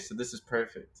mache, so this is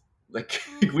perfect. Like,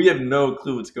 we Oh, have no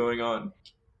clue what's going on.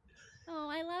 oh,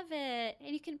 I love it.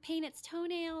 And you can paint its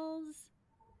toenails.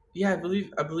 Yeah,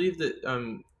 I believe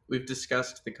that we've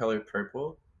discussed the color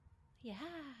purple. Yeah.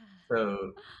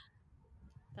 So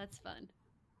That's fun.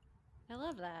 I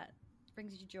love that.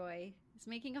 Brings you joy. It's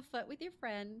making a foot with your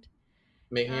friend.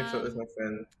 making a foot with Um, my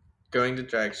friend, going to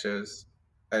drag shows.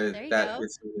 there you That go.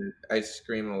 gets me. I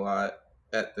scream a lot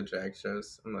at the drag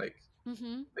shows. I'm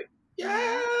Mm-hmm. like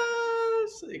Mm-hmm.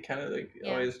 yes. It kind of like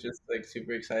Yeah. always just like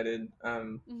super excited.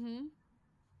 Mm-hmm.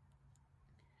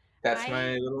 That's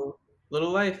my I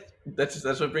little life. That's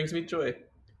what brings me joy.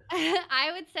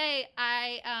 I would say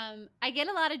I get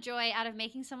a lot of joy out of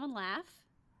making someone laugh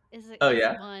Oh is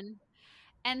yeah. one.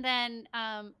 And then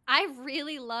I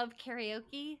really love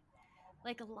karaoke,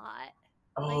 like a lot.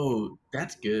 Like Oh,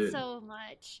 that's good. so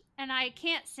much. And I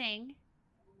can't sing,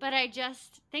 but I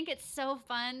just think it's so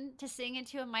fun to sing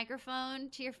into a microphone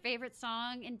to your favorite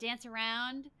song and dance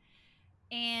around.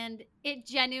 And it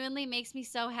genuinely makes me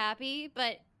so happy.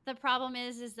 But the problem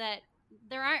is that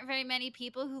there aren't very many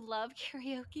people who love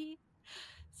karaoke.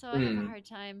 So I have a Mm, hard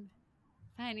time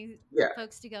finding yeah.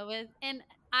 folks to go with. And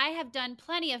I have done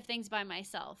plenty of things by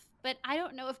myself, but I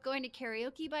don't know if going to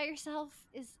karaoke by yourself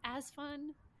is as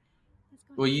fun as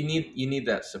going Well, to you need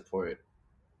that support.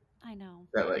 I know.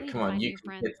 That I like, need come to on, find you new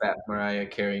can friends. hit that Mariah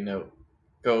Carey note.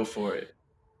 Go for it.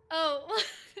 Oh,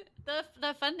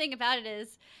 the fun thing about it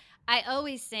is I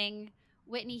always sing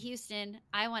Whitney Houston,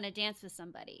 I Want to Dance with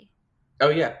Somebody. Oh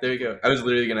yeah, there you Because go. I was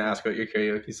literally gonna ask what your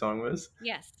karaoke song was.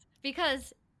 yes,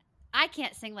 because I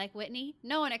can't sing like Whitney.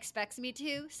 No one expects me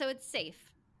to, so it's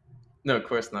safe. No, of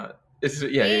course not. It's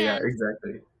yeah, And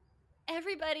exactly.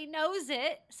 everybody knows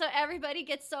it, so everybody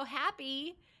gets so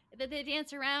happy that they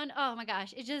dance around. Oh my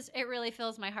gosh, it really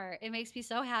fills my heart. It makes me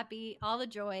so happy, all the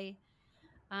joy.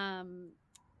 Um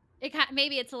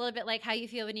maybe it's a little bit like how you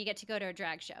feel when you get to go to a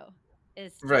drag show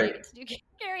is till I Right. get to do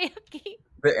karaoke.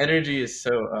 The energy is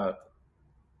so up.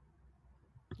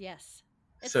 Yes.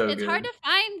 So It's hard good. to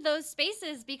find those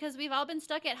spaces because we've all been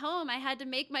stuck at home. I had to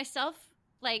make myself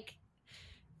like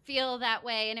feel that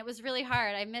way and it was really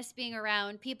hard. I miss being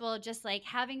around people just like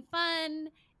having fun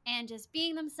and just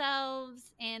being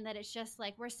themselves and that it's just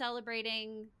like we're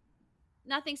celebrating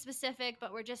nothing specific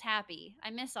but we're just happy.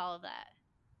 I miss all of that.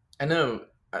 I know.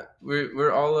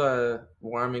 We're all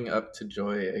warming up to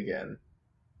joy again.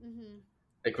 Mhm.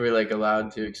 Like we're like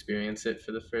allowed to experience it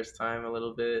for the first time a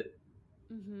little bit,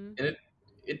 Mhm. and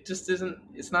it just isn't.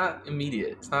 It's not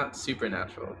immediate. It's not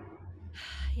supernatural.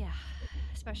 Yeah,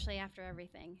 especially after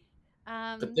everything.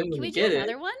 But then Can when we you do get it,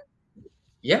 another one?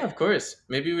 yeah, of course.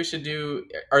 Maybe we should do.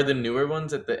 Are the newer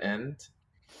ones at the end?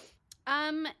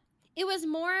 Um, it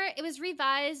was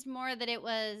revised more that it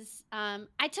was,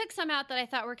 I took some out that I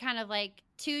thought were kind of like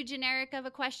too generic of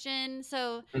a question.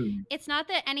 So Mm, it's not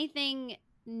that anything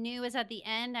new is at the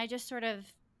end. I just sort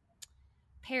of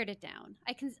pared it down.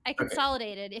 I okay.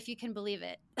 consolidated, if you can believe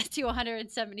it, to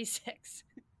 176.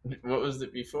 What was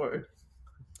it before?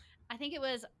 I think it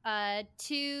was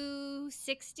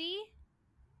 260,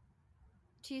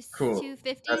 Cool.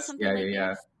 250, That's something yeah, yeah, like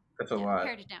yeah. this. That's a Yeah, lot.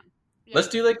 pared it down. Yeah. Let's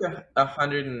do like a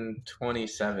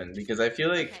 127 because I feel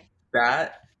like Okay.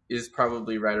 that is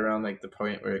probably right around like the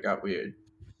point where it got weird.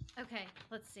 Okay.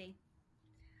 Let's see.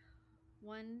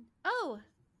 One. Oh,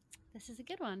 this is a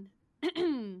good one.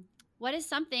 What is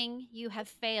something you have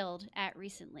failed at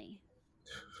recently?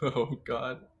 Oh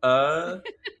God.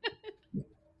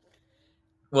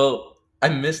 Well, I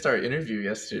missed our interview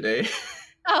yesterday.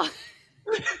 Oh,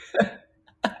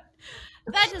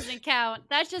 that doesn't count.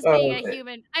 That's just being Oh, a okay.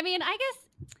 human. I mean, I guess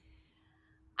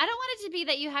I don't want it to be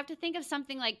that you have to think of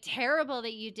something like terrible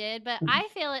that you did, but I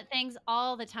fail at things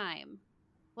all the time.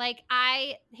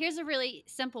 Here's a really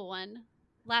simple one.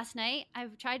 Last night, I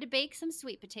tried to bake some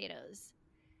sweet potatoes.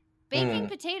 Baking Mm.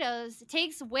 potatoes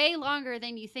takes way longer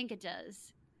than you think it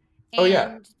does. Oh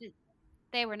yeah. And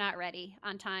they were not ready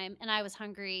on time and I was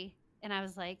hungry and I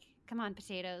was like, "Come on,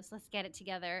 potatoes, let's get it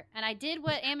together." And I did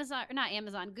what Amazon or not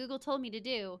Amazon, Google told me to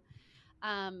do.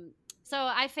 Um, so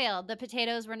I failed. The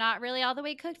potatoes were not really all the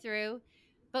way cooked through,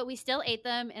 but we still ate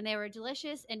them and they were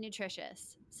delicious and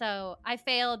nutritious. So I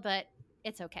failed, but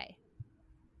it's okay.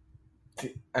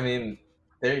 I mean,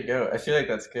 there you go. I feel like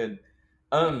that's good.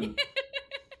 Um,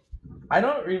 I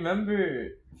don't remember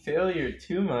failure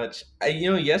too much.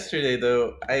 Yesterday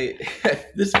though, I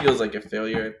this feels like a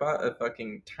failure. I bought a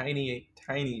fucking tiny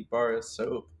bar of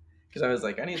soap because I was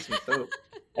like, I need some soap,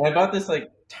 and I bought this like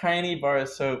tiny bar of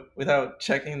soap without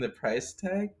checking the price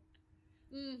tag.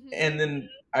 Mm-hmm. And then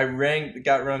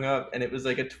got rung up, and it was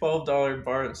like a $12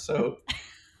 bar of soap,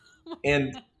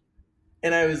 and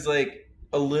I was like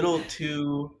a little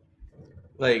too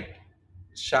like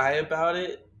shy about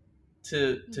it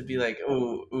to be Mm-hmm. like,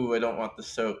 oh, ooh, I don't want the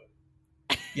soap,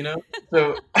 you know.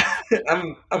 So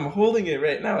I'm holding it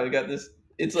right now. I got this.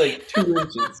 It's like 2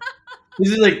 inches.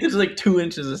 This is like 2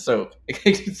 inches of soap.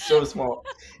 It's so small,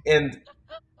 and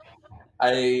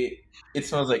I it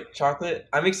smells like chocolate.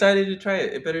 I'm excited to try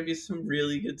it. It better be some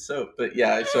really good soap. But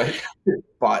yeah, so I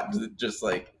bought just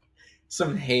like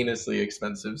some heinously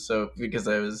expensive soap because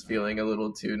I was feeling a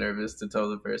little too nervous to tell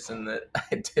the person that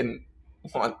I didn't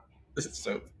want this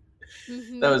soap.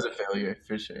 That Mm-hmm. was a failure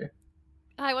for sure.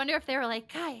 I wonder if they were like,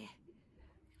 Kai,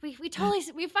 we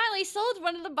finally sold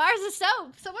one of the bars of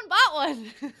soap. Someone bought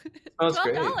one. Smells Twelve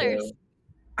great dollars.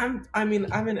 though. I'm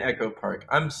in Echo Park.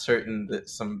 I'm certain that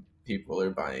some people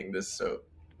are buying this soap.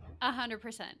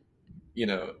 100%. You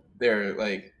know, they're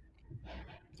like,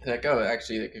 oh,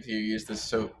 actually, like if you use this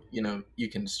soap, you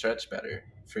can stretch better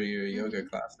for your yoga Mm-hmm.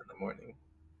 class in the morning.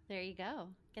 There you go.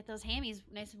 Get those hammies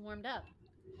nice and warmed up.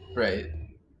 Right.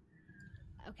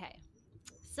 Okay.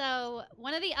 So,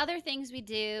 one of the other things we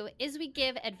do is we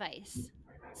give advice.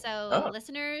 So, Oh,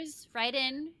 listeners write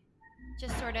in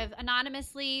just sort of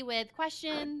anonymously with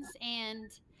questions,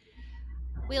 and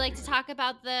we like to talk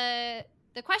about the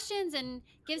questions and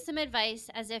give some advice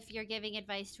as if you're giving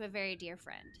advice to a very dear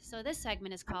friend. So, this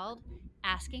segment is called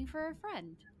Asking for a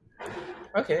Friend.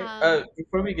 okay. Um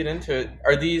Before we get into it,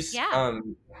 yeah,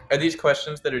 are these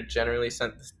questions that are generally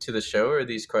sent to the show, or are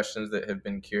these questions that have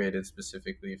been curated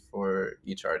specifically for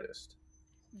each artist?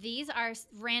 these are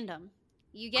random.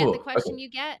 You get the Cool. Okay. question you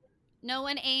get. No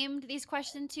one aimed these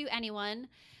questions to anyone.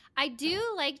 I do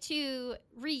like to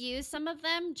reuse some of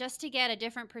them just to get a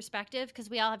different perspective because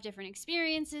we all have different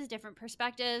experiences, different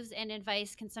perspectives, and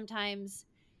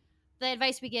the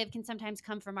advice we give can sometimes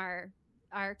come from our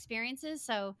experiences.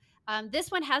 So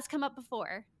this one has come up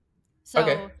before,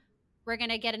 Okay. so we're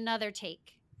gonna get another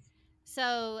take.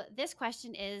 So this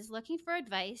question is looking for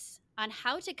advice on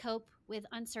how to cope with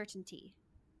uncertainty.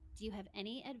 Do you have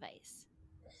any advice?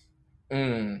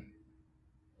 Mm.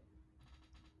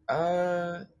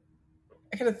 Uh,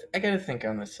 I gotta think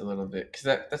on this a little bit because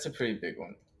that's a pretty big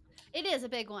one. It is a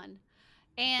big one.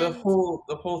 The And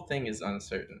whole thing is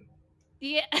uncertain.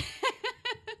 yeah,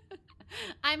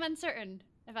 I'm uncertain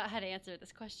about how to answer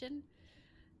this question.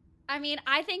 I mean,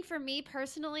 I think for me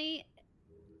personally,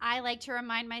 I like to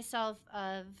remind myself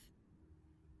of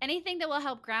anything that will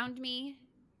help ground me.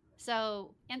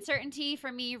 So, uncertainty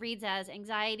for me reads as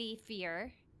anxiety,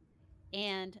 fear,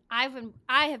 and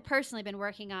I have personally been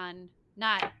working on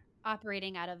not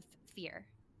operating out of fear.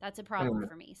 That's a problem Mm.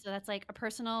 for me. So that's like a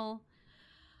personal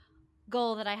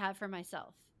goal that I have for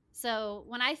myself. So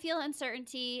when I feel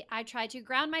uncertainty, I try to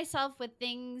ground myself with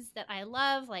things that I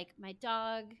love, like my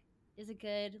dog is a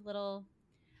good little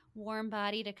warm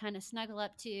body to kind of snuggle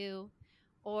up to,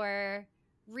 or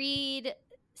read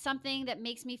something that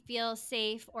makes me feel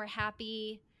safe or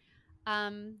happy.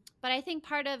 But I think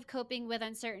part of coping with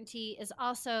uncertainty is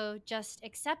also just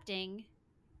accepting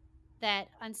that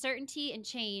uncertainty and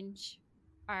change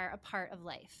are a part of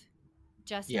life,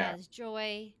 just Yeah. as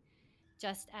joy,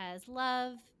 just as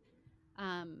love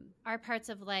are parts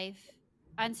of life.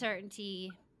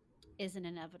 Uncertainty isn't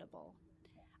inevitable.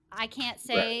 I can't Right.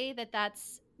 say that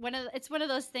it's one of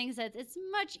those things that it's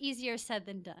much easier said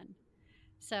than done.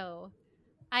 So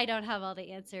I don't have all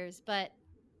the answers, but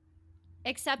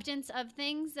acceptance of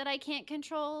things that I can't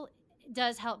control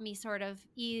does help me sort of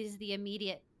ease the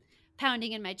immediate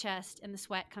pounding in my chest and the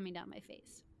sweat coming down my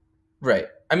face. Right.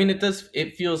 I mean, it does.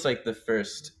 It feels like the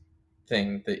first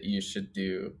thing that you should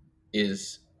do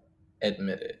is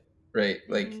admit it. Right.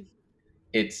 Mm-hmm. Like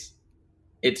it's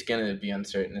it's gonna be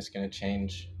uncertain. It's gonna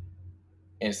change,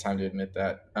 and it's time to admit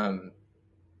that.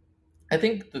 I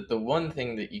think that the one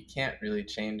thing that you can't really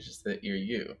change is that you're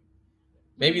you.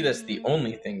 Maybe that's the Mm-hmm.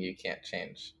 only thing you can't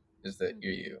change is that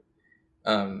you're Mm-hmm. you.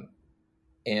 Um,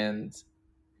 and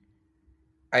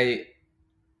I,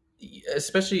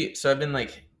 especially, so I've been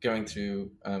like going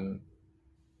through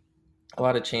a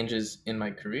lot of changes in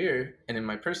my career and in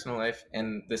my personal life,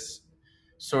 and this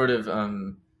sort of,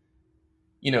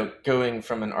 going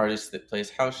from an artist that plays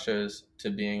house shows to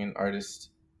being an artist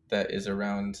that is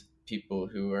around people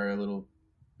who are a little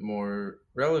more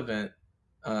relevant.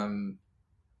 Um,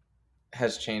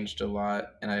 has changed a lot,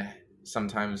 and I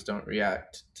sometimes don't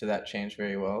react to that change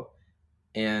very well.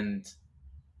 And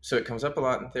so it comes up a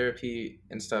lot in therapy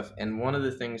and stuff. And one of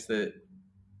the things that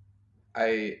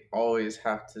I always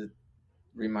have to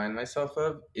remind myself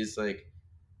of is like,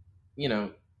 you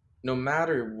know, no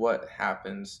matter what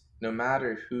happens, no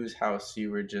matter whose house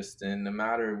you were just in, no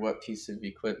matter what piece of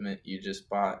equipment you just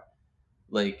bought,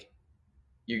 like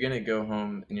you're going to go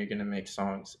home and you're going to make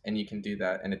songs, and you can do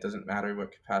that, and it doesn't matter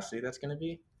what capacity that's going to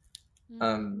be. Mm-hmm.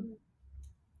 um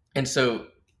and so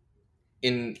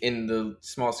in the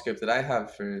small scope that I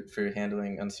have for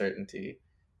handling uncertainty,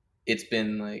 it's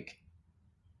been like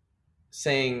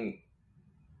saying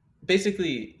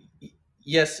basically,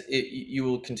 yes, you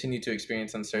will continue to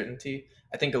experience uncertainty.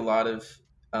 I think a lot of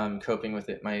coping with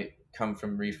it might come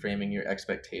from reframing your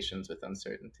expectations with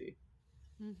uncertainty,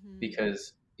 Mm-hmm.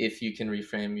 because if you can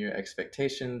reframe your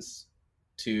expectations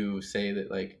to say that,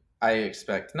 like, I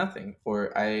expect nothing,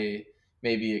 or I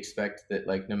maybe expect that,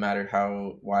 like, no matter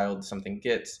how wild something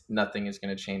gets, nothing is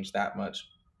going to change that much,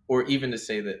 or even to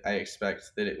say that I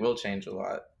expect that it will change a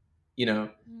lot, you know,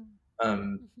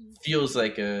 um, Mm-hmm. feels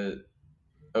like a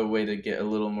way to get a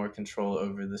little more control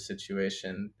over the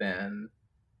situation than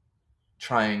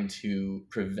trying to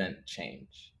prevent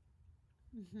change.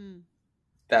 Mm-hmm.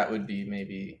 That would be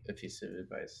maybe a piece of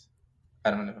advice.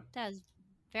 I don't know. That was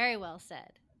very well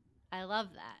said. I love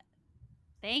that.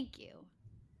 Thank you.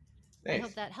 I hope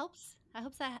Thanks. that helps. I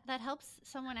hope that helps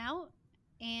someone out.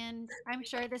 And I'm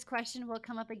sure this question will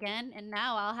come up again. And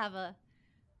now I'll have a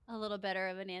little better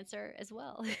of an answer as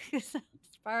well. So, to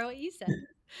borrow what you said.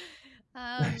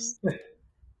 Um, Nice.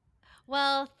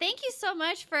 well, thank you so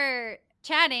much for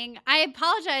chatting. I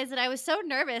apologize that I was so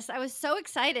nervous. I was so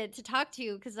excited to talk to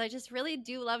you because I just really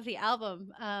do love the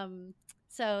album.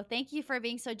 So thank you for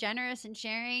being so generous and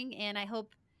sharing. And I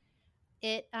hope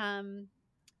it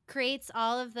creates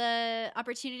all of the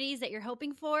opportunities that you're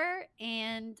hoping for.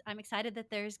 And I'm excited that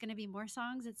there's going to be more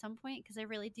songs at some point because I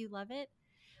really do love it.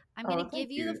 I'm going to Oh, thank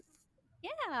give you you.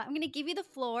 I'm going to give you the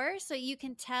floor so you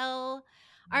can tell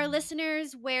our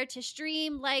listeners where to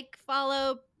stream, like,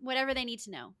 follow, whatever they need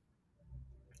to know.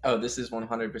 Oh, this is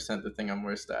 100% the thing I'm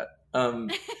worst at.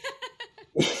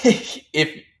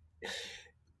 If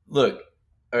look,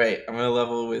 all right, I'm gonna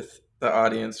level with the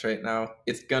audience right now.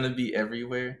 It's gonna be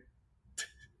everywhere.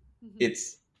 Mhm.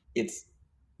 It's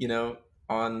you know,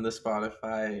 on the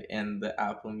Spotify and the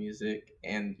Apple Music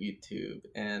and YouTube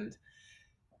and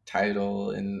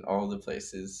Tidal and all the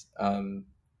places.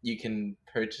 You can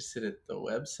purchase it at the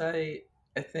website,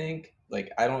 I think.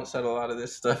 Like, I don't set a lot of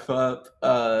this stuff up.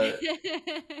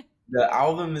 The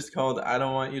album is called I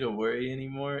Don't Want You to Worry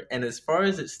Anymore. And as far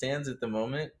as it stands at the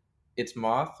moment, it's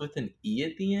Moth with an E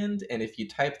at the end. And if you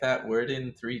type that word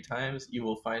in 3 times, you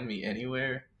will find me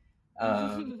anywhere.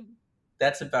 Um,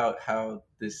 that's about how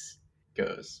this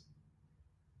goes.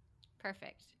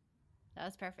 Perfect. That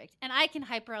was perfect. And I can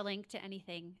hyperlink to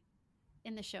anything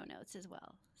in the show notes as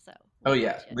well. So Oh we'll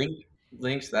yeah, get you.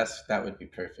 links. That would be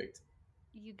perfect.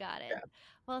 You got it. Yeah.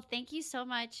 Well, thank you so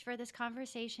much for this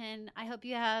conversation. I hope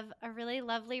you have a really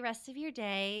lovely rest of your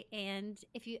day. And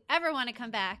if you ever want to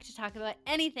come back to talk about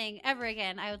anything ever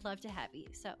again, I would love to have you.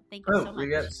 So thank you so Oh, we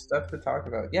much. got stuff to talk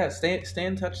about. Yeah, stay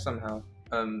in touch somehow.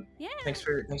 Yeah, Thanks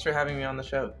for having me on the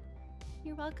show.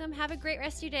 you're welcome. Have a great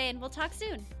rest of your day, and we'll talk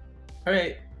soon. All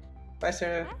right, bye,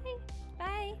 Sarah. Bye.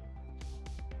 Bye.